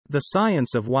The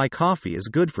science of why coffee is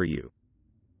good for you.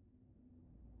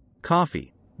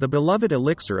 Coffee, the beloved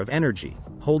elixir of energy,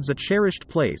 holds a cherished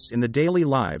place in the daily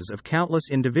lives of countless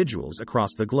individuals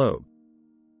across the globe.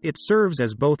 It serves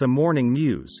as both a morning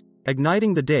muse,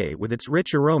 igniting the day with its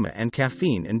rich aroma and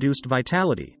caffeine-induced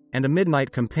vitality, and a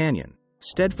midnight companion,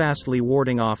 steadfastly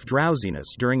warding off drowsiness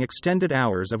during extended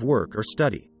hours of work or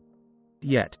study.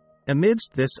 Yet,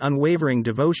 amidst this unwavering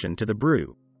devotion to the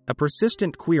brew, a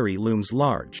persistent query looms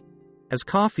large. Is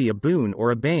coffee a boon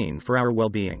or a bane for our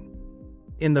well-being?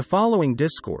 In the following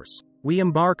discourse, we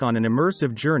embark on an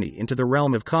immersive journey into the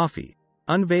realm of coffee,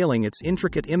 unveiling its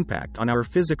intricate impact on our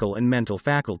physical and mental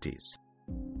faculties.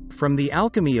 From the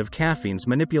alchemy of caffeine's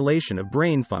manipulation of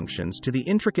brain functions to the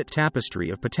intricate tapestry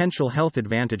of potential health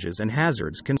advantages and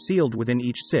hazards concealed within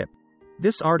each sip,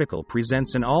 this article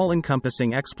presents an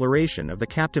all-encompassing exploration of the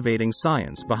captivating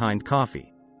science behind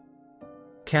coffee.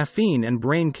 Caffeine and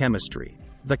brain chemistry.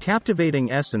 The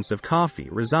captivating essence of coffee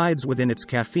resides within its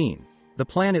caffeine, the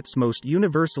planet's most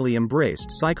universally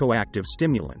embraced psychoactive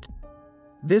stimulant.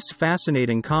 This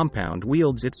fascinating compound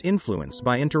wields its influence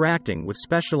by interacting with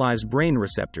specialized brain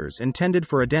receptors intended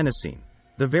for adenosine,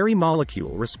 the very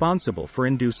molecule responsible for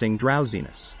inducing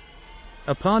drowsiness.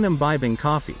 Upon imbibing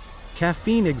coffee,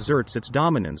 caffeine exerts its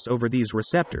dominance over these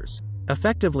receptors,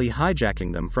 effectively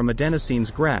hijacking them from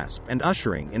adenosine's grasp and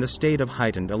ushering in a state of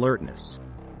heightened alertness.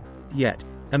 Yet,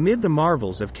 amid the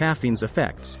marvels of caffeine's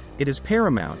effects, it is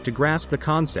paramount to grasp the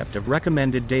concept of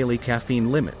recommended daily caffeine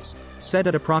limits, set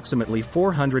at approximately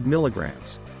 400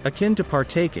 milligrams, akin to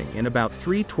partaking in about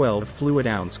 3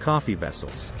 12-fluid-ounce coffee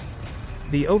vessels.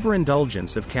 The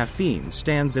overindulgence of caffeine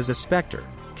stands as a specter,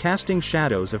 casting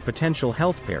shadows of potential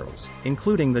health perils,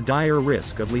 including the dire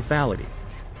risk of lethality.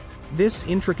 This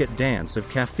intricate dance of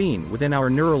caffeine within our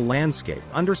neural landscape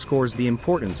underscores the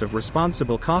importance of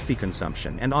responsible coffee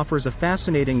consumption and offers a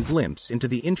fascinating glimpse into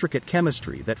the intricate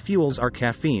chemistry that fuels our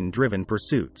caffeine-driven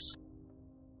pursuits.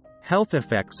 Health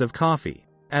effects of coffee.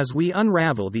 As we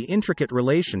unravel the intricate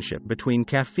relationship between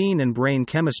caffeine and brain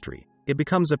chemistry, it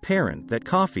becomes apparent that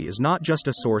coffee is not just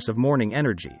a source of morning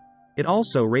energy, it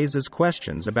also raises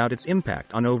questions about its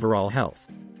impact on overall health.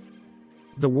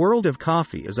 The world of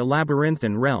coffee is a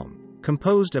labyrinthine realm,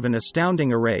 composed of an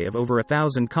astounding array of over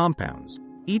 1,000 compounds,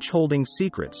 each holding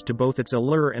secrets to both its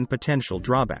allure and potential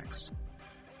drawbacks.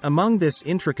 Among this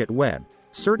intricate web,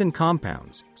 certain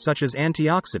compounds, such as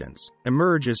antioxidants,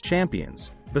 emerge as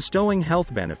champions, bestowing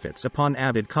health benefits upon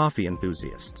avid coffee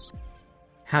enthusiasts.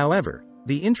 However,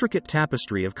 the intricate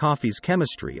tapestry of coffee's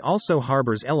chemistry also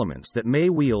harbors elements that may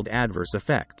wield adverse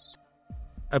effects.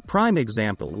 A prime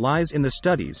example lies in the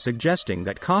studies suggesting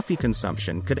that coffee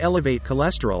consumption could elevate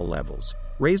cholesterol levels,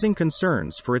 raising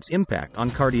concerns for its impact on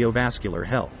cardiovascular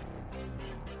health.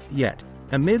 Yet,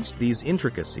 amidst these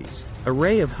intricacies, a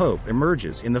ray of hope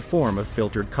emerges in the form of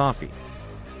filtered coffee.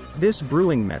 This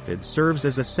brewing method serves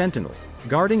as a sentinel,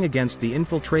 guarding against the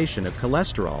infiltration of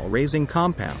cholesterol-raising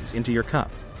compounds into your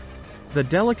cup. The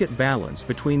delicate balance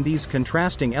between these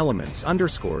contrasting elements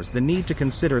underscores the need to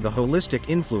consider the holistic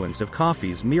influence of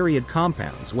coffee's myriad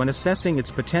compounds when assessing its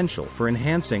potential for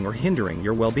enhancing or hindering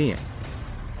your well-being.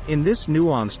 In this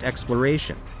nuanced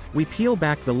exploration, we peel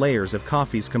back the layers of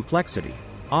coffee's complexity,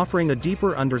 offering a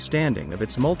deeper understanding of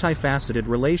its multifaceted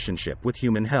relationship with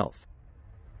human health.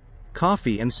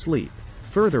 Coffee and sleep.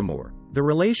 Furthermore, the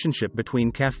relationship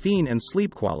between caffeine and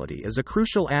sleep quality is a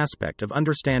crucial aspect of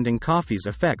understanding coffee's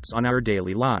effects on our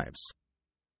daily lives.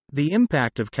 The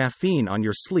impact of caffeine on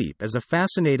your sleep is a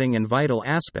fascinating and vital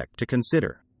aspect to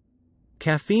consider.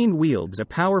 Caffeine wields a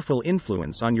powerful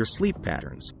influence on your sleep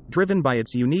patterns, driven by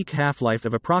its unique half-life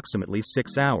of approximately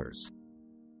 6 hours.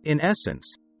 In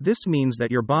essence, this means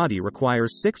that your body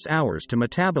requires 6 hours to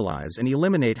metabolize and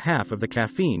eliminate half of the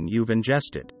caffeine you've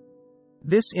ingested.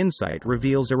 This insight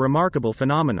reveals a remarkable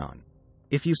phenomenon.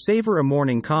 If you savor a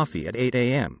morning coffee at 8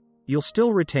 a.m., you'll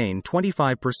still retain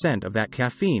 25% of that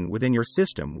caffeine within your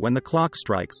system when the clock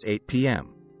strikes 8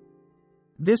 p.m.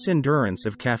 This endurance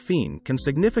of caffeine can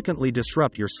significantly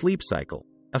disrupt your sleep cycle,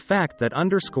 a fact that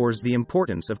underscores the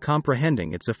importance of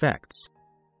comprehending its effects.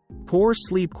 Poor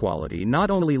sleep quality not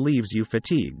only leaves you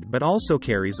fatigued but also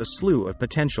carries a slew of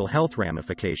potential health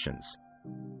ramifications.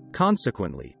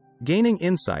 Consequently, gaining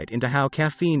insight into how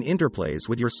caffeine interplays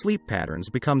with your sleep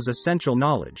patterns becomes essential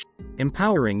knowledge,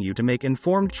 empowering you to make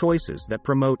informed choices that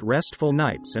promote restful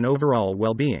nights and overall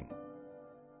well-being.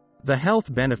 The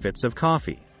health benefits of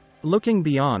coffee. Looking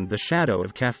beyond the shadow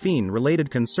of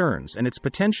caffeine-related concerns and its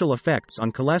potential effects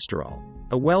on cholesterol,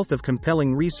 a wealth of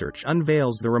compelling research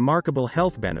unveils the remarkable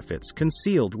health benefits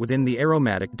concealed within the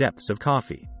aromatic depths of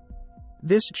coffee.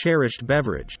 This cherished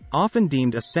beverage, often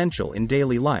deemed essential in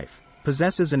daily life,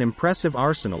 possesses an impressive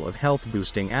arsenal of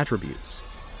health-boosting attributes.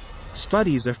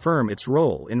 Studies affirm its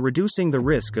role in reducing the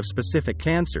risk of specific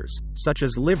cancers, such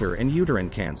as liver and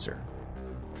uterine cancer.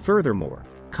 Furthermore,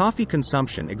 coffee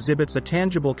consumption exhibits a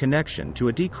tangible connection to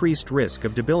a decreased risk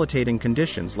of debilitating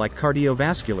conditions like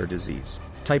cardiovascular disease,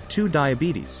 type 2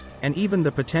 diabetes, and even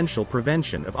the potential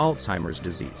prevention of Alzheimer's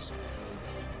disease.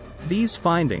 These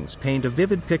findings paint a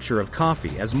vivid picture of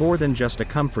coffee as more than just a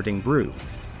comforting brew.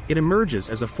 It emerges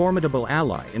as a formidable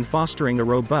ally in fostering a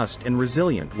robust and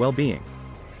resilient well-being.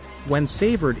 When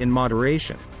savored in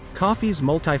moderation, coffee's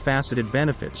multifaceted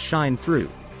benefits shine through,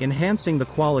 enhancing the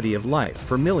quality of life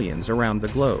for millions around the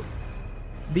globe.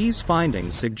 These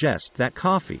findings suggest that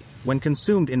coffee, when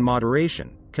consumed in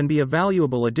moderation, can be a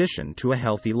valuable addition to a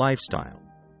healthy lifestyle.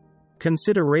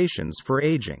 Considerations for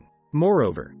aging.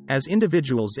 Moreover, as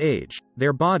individuals age,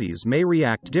 their bodies may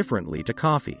react differently to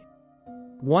coffee.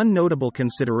 One notable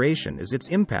consideration is its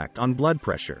impact on blood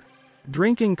pressure.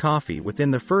 Drinking coffee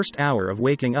within the first hour of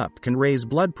waking up can raise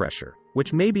blood pressure,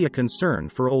 which may be a concern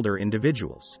for older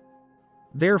individuals.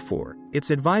 Therefore,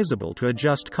 it's advisable to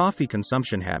adjust coffee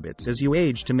consumption habits as you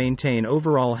age to maintain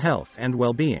overall health and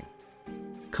well-being.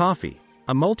 Coffee,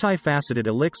 a multifaceted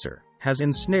elixir, has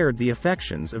ensnared the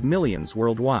affections of millions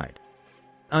worldwide.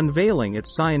 Unveiling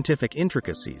its scientific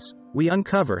intricacies, we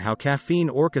uncover how caffeine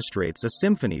orchestrates a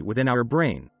symphony within our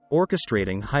brain,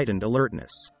 orchestrating heightened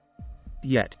alertness.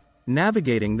 Yet,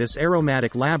 navigating this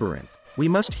aromatic labyrinth, we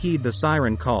must heed the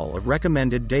siren call of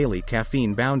recommended daily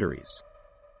caffeine boundaries.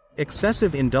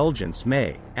 Excessive indulgence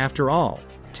may, after all,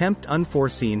 tempt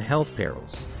unforeseen health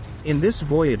perils. In this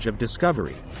voyage of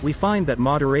discovery, we find that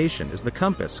moderation is the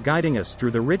compass guiding us through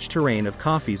the rich terrain of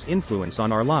coffee's influence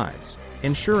on our lives,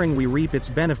 ensuring we reap its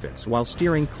benefits while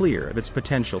steering clear of its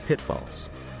potential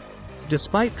pitfalls.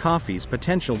 Despite coffee's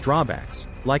potential drawbacks,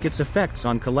 like its effects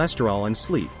on cholesterol and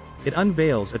sleep, it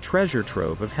unveils a treasure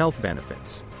trove of health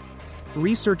benefits.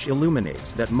 Research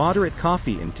illuminates that moderate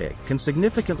coffee intake can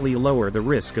significantly lower the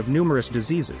risk of numerous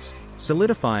diseases,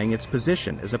 solidifying its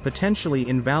position as a potentially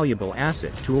invaluable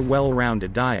asset to a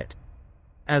well-rounded diet.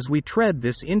 As we tread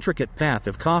this intricate path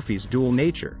of coffee's dual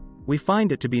nature, we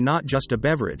find it to be not just a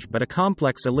beverage but a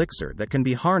complex elixir that can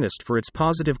be harnessed for its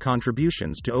positive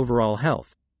contributions to overall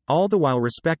health, all the while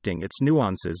respecting its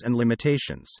nuances and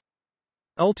limitations.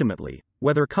 Ultimately,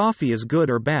 whether coffee is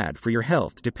good or bad for your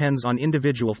health depends on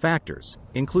individual factors,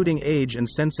 including age and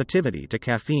sensitivity to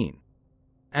caffeine.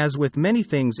 As with many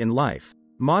things in life,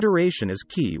 moderation is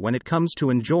key when it comes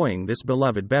to enjoying this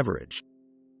beloved beverage.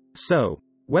 So,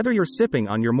 whether you're sipping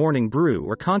on your morning brew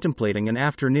or contemplating an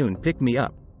afternoon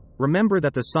pick-me-up, remember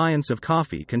that the science of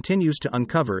coffee continues to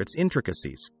uncover its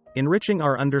intricacies, enriching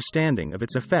our understanding of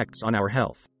its effects on our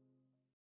health.